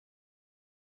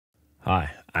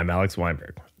Hi, I'm Alex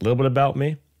Weinberg. A little bit about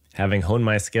me. Having honed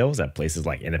my skills at places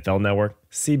like NFL Network,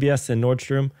 CBS, and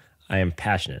Nordstrom, I am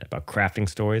passionate about crafting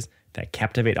stories that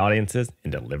captivate audiences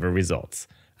and deliver results.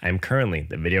 I am currently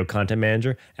the video content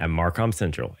manager at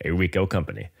MarcomCentral, a Ricoh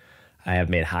company. I have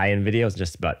made high-end videos in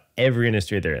just about every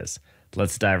industry there is.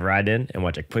 Let's dive right in and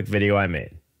watch a quick video I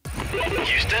made.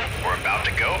 Houston, we're about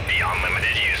to go beyond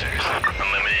limited users.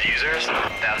 Unlimited users?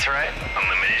 That's right,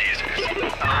 unlimited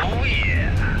users. Oh yeah.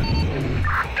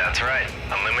 That's right,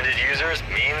 unlimited users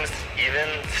means even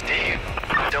Steve.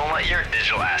 Don't let your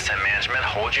digital asset management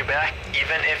hold you back,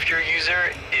 even if your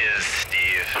user is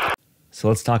Steve. So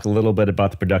let's talk a little bit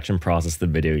about the production process of the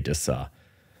video you just saw.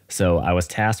 So I was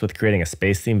tasked with creating a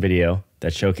space-themed video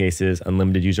that showcases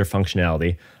unlimited user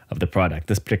functionality of the product.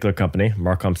 This particular company,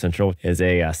 MarcomCentral, is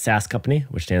a SaaS company,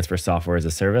 which stands for Software as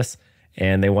a Service,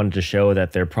 and they wanted to show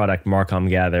that their product, Marcom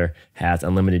Gather, has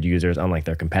unlimited users unlike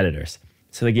their competitors.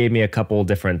 So they gave me a couple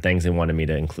different things they wanted me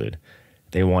to include.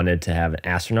 They wanted to have an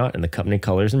astronaut in the company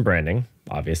colors and branding,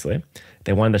 obviously.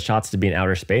 They wanted the shots to be in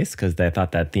outer space because they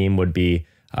thought that theme would be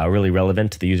really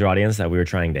relevant to the user audience that we were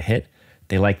trying to hit.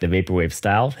 They liked the vaporwave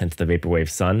style, hence the vaporwave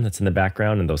sun that's in the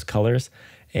background and those colors.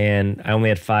 And I only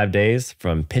had 5 days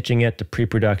from pitching it to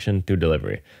pre-production through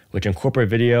delivery, which in corporate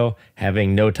video,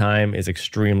 having no time is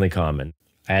extremely common.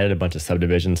 I added a bunch of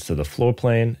subdivisions to the floor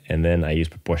plane, and then I used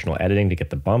proportional editing to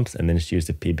get the bumps, and then just used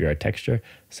a PBR texture.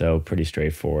 So pretty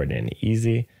straightforward and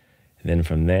easy. And then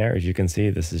from there, as you can see,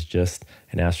 this is just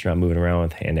an astronaut moving around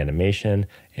with hand animation,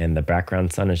 and the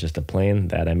background sun is just a plane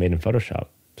that I made in Photoshop.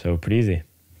 So pretty easy.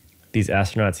 These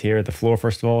astronauts here, the floor,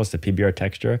 first of all, is the PBR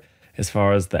texture. As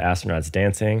far as the astronauts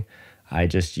dancing, I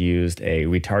just used a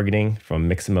retargeting from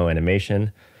Mixamo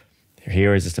Animation.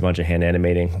 Here is just a bunch of hand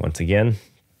animating once again.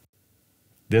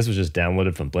 This was just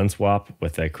downloaded from BlendSwap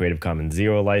with a Creative Commons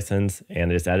 0 license,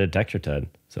 and I just added a texture to it.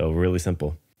 So really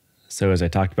simple. So as I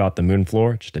talked about the moon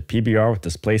floor, just a PBR with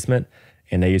displacement,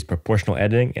 and I used proportional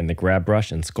editing in the grab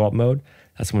brush and sculpt mode.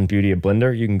 That's one beauty of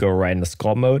Blender. You can go right into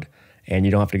sculpt mode, and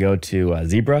you don't have to go to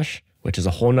ZBrush, which is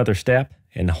a whole nother step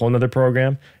and a whole nother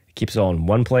program. It keeps it all in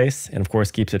one place, and of course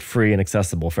keeps it free and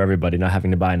accessible for everybody, not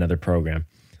having to buy another program.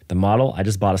 The model, I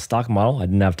just bought a stock model. I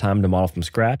didn't have time to model from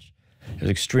scratch. It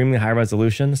was extremely high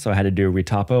resolution, so I had to do a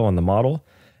retopo on the model.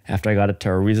 After I got it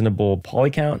to a reasonable poly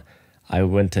count, I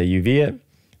went to UV it.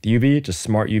 The UV, just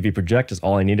smart UV project, is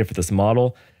all I needed for this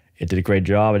model. It did a great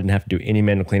job. I didn't have to do any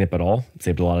manual cleanup at all. It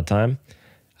saved a lot of time.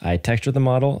 I textured the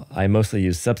model. I mostly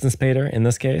used Substance Painter in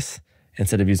this case,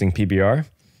 instead of using PBR,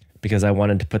 because I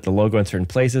wanted to put the logo in certain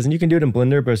places. And you can do it in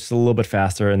Blender, but it's just a little bit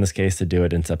faster in this case to do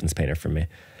it in Substance Painter for me.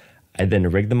 I then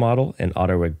rigged the model in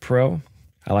Auto Rig Pro.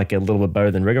 I like it a little bit better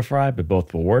than Rigify, but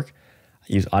both will work. I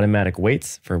use automatic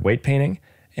weights for weight painting.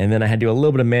 And then I had to do a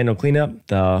little bit of manual cleanup.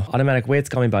 The automatic weights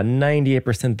got me about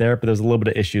 98% there, but there was a little bit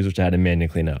of issues which I had to manually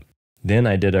clean up. Then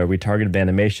I did a retargeted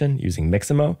animation using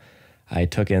Mixamo. I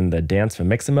took in the dance from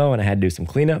Mixamo and I had to do some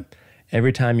cleanup.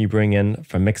 Every time you bring in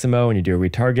from Mixamo and you do a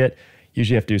retarget,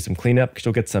 usually you have to do some cleanup because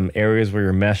you'll get some areas where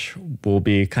your mesh will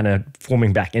be kind of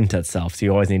forming back into itself. So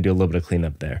you always need to do a little bit of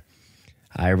cleanup there.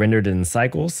 I rendered it in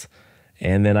cycles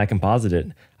and then I composited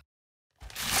it.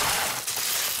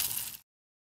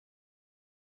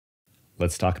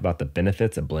 Let's talk about the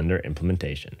benefits of Blender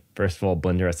implementation. First of all,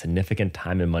 Blender has significant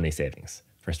time and money savings.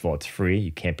 First of all, it's free.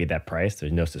 You can't beat that price.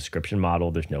 There's no subscription model.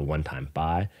 There's no one-time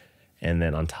buy. And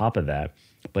then on top of that,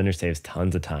 Blender saves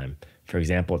tons of time. For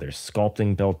example, there's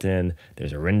sculpting built in.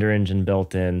 There's a render engine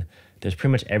built in. There's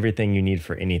pretty much everything you need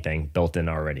for anything built in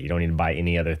already. You don't need to buy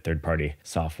any other third-party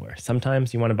software.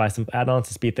 Sometimes you want to buy some add-ons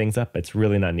to speed things up, but it's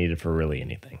really not needed for really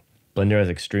anything. Blender has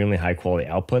extremely high-quality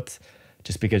outputs.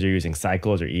 Just because you're using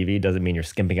cycles or EV doesn't mean you're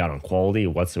skimping out on quality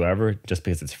whatsoever just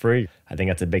because it's free. I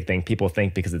think that's a big thing. People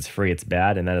think because it's free, it's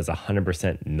bad, and that is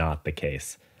 100% not the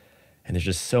case. And there's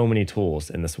just so many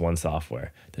tools in this one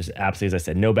software. There's absolutely, as I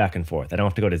said, no back and forth. I don't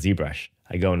have to go to ZBrush.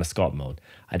 I go into sculpt mode.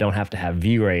 I don't have to have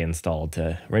V-Ray installed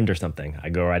to render something. I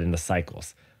go right into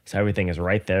cycles. So everything is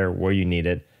right there where you need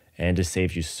it, and it just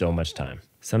saves you so much time.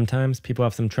 Sometimes people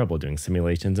have some trouble doing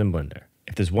simulations in Blender.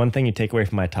 If there's one thing you take away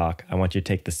from my talk, I want you to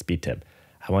take the speed tip.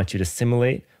 I want you to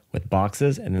simulate with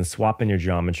boxes and then swap in your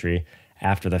geometry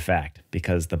after the fact,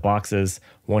 because the boxes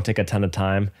won't take a ton of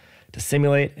time to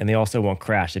simulate and they also won't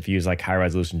crash if you use like high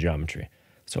resolution geometry.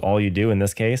 So all you do in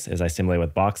this case is I simulate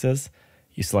with boxes.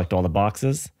 You select all the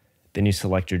boxes, then you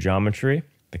select your geometry,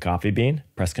 the coffee bean,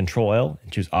 press Ctrl L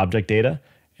and choose object data,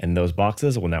 and those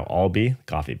boxes will now all be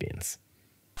coffee beans.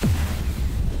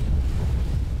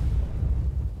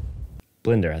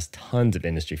 Blender has tons of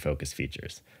industry-focused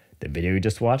features. The video you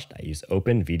just watched, I use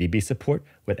Open VDB support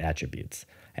with attributes.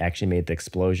 I actually made the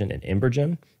explosion in Embark,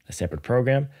 a separate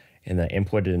program, and then I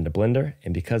imported it into Blender.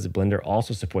 And because Blender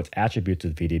also supports attributes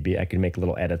with VDB, I can make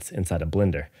little edits inside of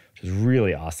Blender, which is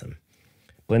really awesome.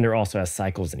 Blender also has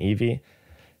Cycles and Eevee.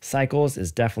 Cycles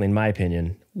is definitely, in my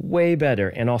opinion, way better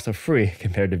and also free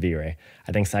compared to V-Ray.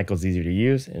 I think Cycles is easier to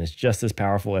use and it's just as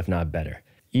powerful, if not better.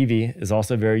 Eevee is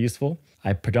also very useful.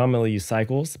 I predominantly use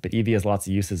Cycles, but Eevee has lots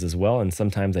of uses as well, and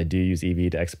sometimes I do use Eevee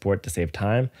to export to save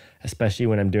time, especially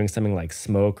when I'm doing something like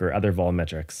smoke or other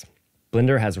volumetrics.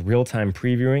 Blender has real-time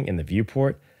previewing in the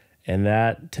viewport, and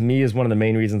that, to me, is one of the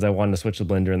main reasons I wanted to switch to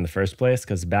Blender in the first place,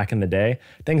 because back in the day,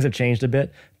 things have changed a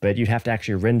bit, but you'd have to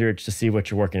actually render it to see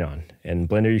what you're working on. In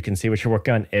Blender, you can see what you're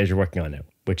working on as you're working on it,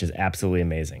 which is absolutely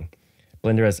amazing.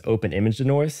 Blender has open image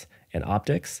denoise and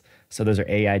optics, so those are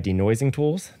AI denoising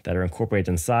tools that are incorporated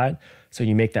inside. So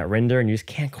you make that render and you just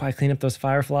can't quite clean up those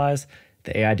fireflies.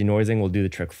 The AI denoising will do the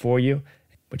trick for you,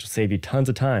 which will save you tons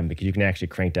of time because you can actually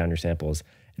crank down your samples.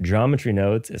 Geometry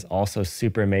nodes is also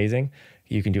super amazing.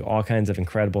 You can do all kinds of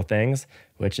incredible things,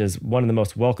 which is one of the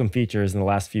most welcome features in the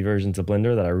last few versions of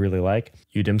Blender that I really like.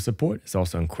 UDIM support is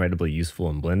also incredibly useful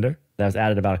in Blender. That was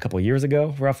added about a couple years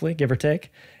ago, roughly, give or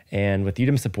take. And with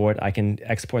UDIM support, I can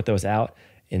export those out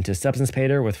into Substance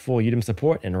Painter with full UDIM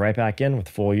support and right back in with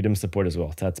full UDIM support as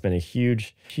well. So that's been a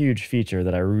huge, huge feature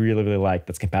that I really, really like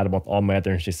that's compatible with all my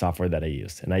other industry software that I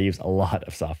use. And I use a lot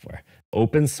of software.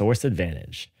 Open source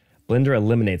advantage. Blender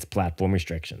eliminates platform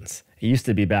restrictions. It used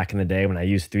to be back in the day when I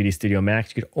used 3D Studio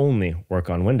Max, you could only work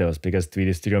on Windows because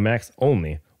 3D Studio Max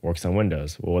only works on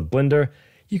Windows. Well, with Blender,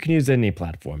 you can use it on any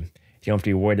platform. You don't have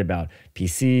to be worried about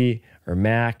PC or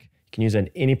Mac. You can use it on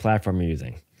any platform you're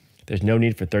using. There's no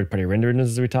need for third-party renderers,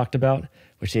 as we talked about,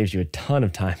 which saves you a ton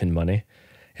of time and money.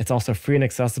 It's also free and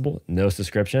accessible, no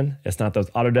subscription. It's not those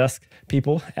Autodesk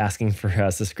people asking for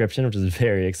a subscription, which is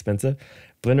very expensive.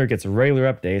 Blender gets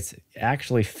regular updates,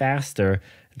 actually faster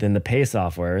than the pay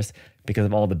softwares because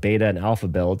of all the beta and alpha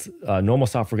builds. Normal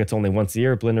software gets only once a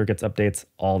year. Blender gets updates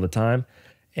all the time.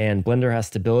 And Blender has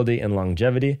stability and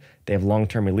longevity. They have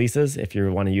long-term releases if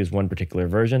you want to use one particular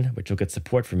version, which will get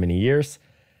support for many years.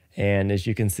 And as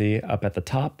you can see up at the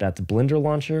top, that's Blender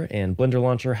Launcher, and Blender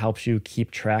Launcher helps you keep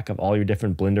track of all your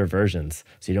different Blender versions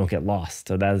so you don't get lost.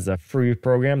 So that is a free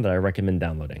program that I recommend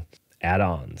downloading.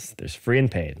 Add-ons. There's free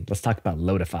and paid. Let's talk about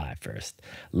Loadify first.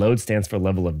 Load stands for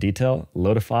level of detail.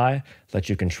 Loadify lets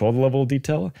you control the level of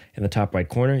detail. In the top right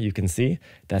corner, you can see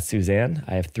that's Suzanne.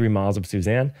 I have 3 models of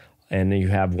Suzanne, and then you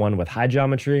have one with high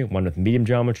geometry, one with medium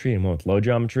geometry, and one with low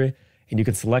geometry. And you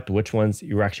can select which ones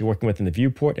you're actually working with in the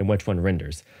viewport and which one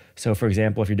renders. So for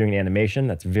example, if you're doing an animation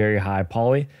that's very high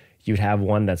poly, you'd have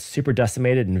one that's super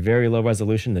decimated and very low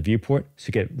resolution in the viewport, so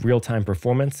you get real-time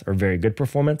performance or very good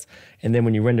performance. And then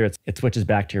when you render it, it switches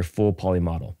back to your full poly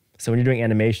model. So when you're doing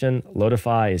animation,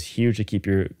 Loadify is huge to keep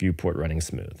your viewport running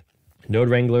smooth. Node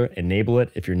Wrangler, enable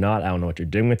it. If you're not, I don't know what you're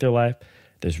doing with your life.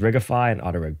 There's Rigify and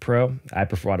AutoRig Pro. I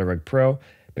prefer AutoRig Pro,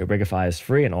 but Rigify is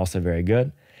free and also very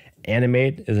good.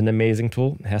 Animate is an amazing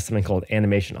tool. It has something called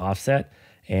animation offset,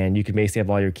 and you can basically have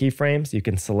all your keyframes. You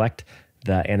can select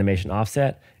the animation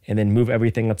offset and then move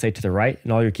everything, let's say, to the right,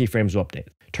 and all your keyframes will update.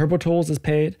 Turbo Tools is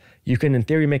paid. You can, in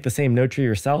theory, make the same node tree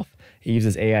yourself. It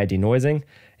uses AI denoising,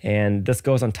 and this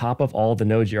goes on top of all the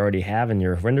nodes you already have in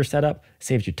your render setup.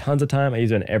 Saves you tons of time. I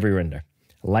use it on every render.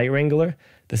 Light Wrangler.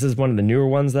 This is one of the newer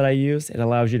ones that I use. It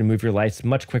allows you to move your lights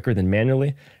much quicker than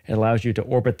manually. It allows you to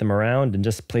orbit them around and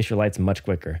just place your lights much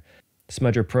quicker.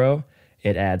 Smudger Pro,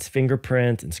 it adds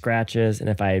fingerprints and scratches, and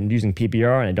if I'm using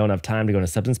PBR and I don't have time to go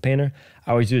into Substance Painter,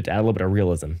 I always use it to add a little bit of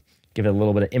realism, give it a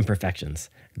little bit of imperfections.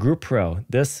 Group Pro,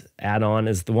 this add-on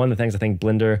is one of the things I think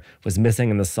Blender was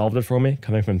missing and this solved it for me,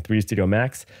 coming from 3D Studio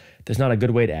Max. There's not a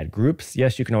good way to add groups.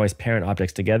 Yes, you can always parent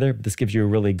objects together, but this gives you a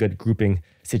really good grouping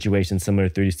situation similar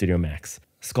to 3D Studio Max.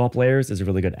 Sculpt Layers is a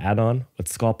really good add-on. What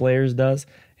Sculpt Layers does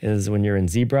is when you're in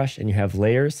ZBrush and you have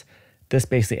layers, this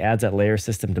basically adds that layer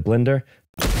system to Blender.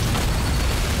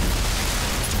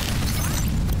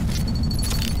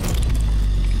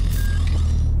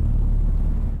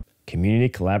 Community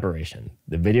collaboration.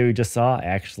 The video you just saw, I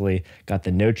actually got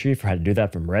the node tree for how to do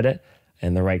that from Reddit.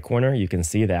 In the right corner, you can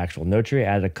see the actual node tree. I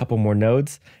added a couple more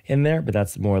nodes in there, but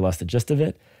that's more or less the gist of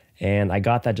it. And I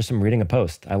got that just from reading a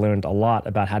post. I learned a lot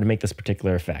about how to make this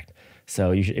particular effect.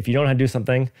 So if you don't know how to do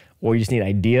something, or you just need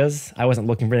ideas, I wasn't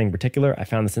looking for anything in particular. I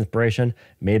found this inspiration,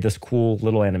 made this cool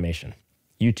little animation.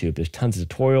 YouTube, there's tons of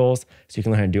tutorials, so you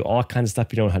can learn how to do all kinds of stuff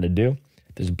you don't know how to do.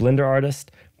 There's Blender Artist.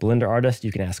 Blender Artist,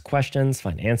 you can ask questions,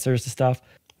 find answers to stuff.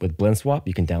 With BlendSwap,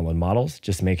 you can download models.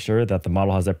 Just make sure that the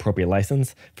model has the appropriate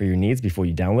license for your needs before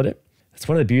you download it. That's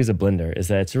one of the beauties of Blender, is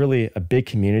that it's really a big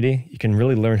community. You can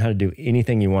really learn how to do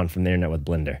anything you want from the internet with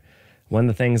Blender. One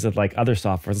of the things of like other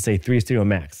software, let's say 3 Studio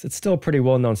Max, it's still pretty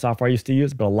well-known software I used to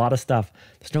use, but a lot of stuff,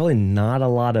 there's really not a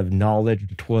lot of knowledge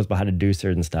and tools about how to do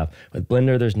certain stuff. With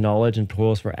Blender, there's knowledge and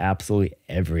tools for absolutely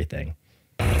everything.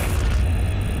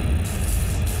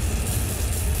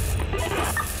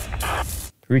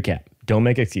 Recap, don't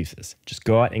make excuses. Just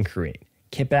go out and create.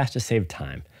 Kit bash to save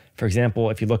time. For example,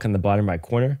 if you look on the bottom right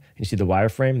corner and you see the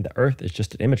wireframe, the Earth is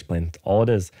just an image plane. That's all it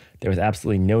is. There was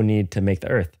absolutely no need to make the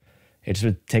Earth. It just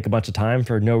would take a bunch of time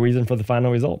for no reason for the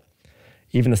final result.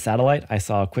 Even the satellite, I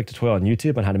saw a quick tutorial on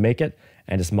YouTube on how to make it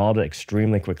and just modeled it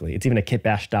extremely quickly. It's even a kit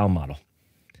bash style model.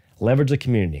 Leverage the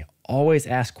community. Always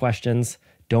ask questions.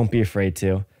 Don't be afraid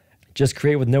to. Just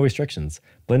create with no restrictions.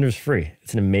 Blender's free.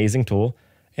 It's an amazing tool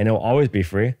and it will always be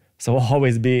free. So it'll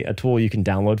always be a tool you can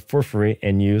download for free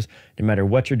and use no matter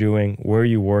what you're doing, where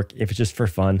you work, if it's just for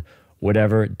fun,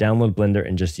 whatever, download Blender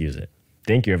and just use it.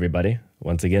 Thank you, everybody.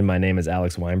 Once again, my name is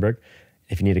Alex Weinberg.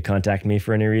 If you need to contact me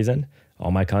for any reason,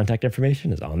 all my contact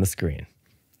information is on the screen.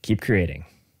 Keep creating.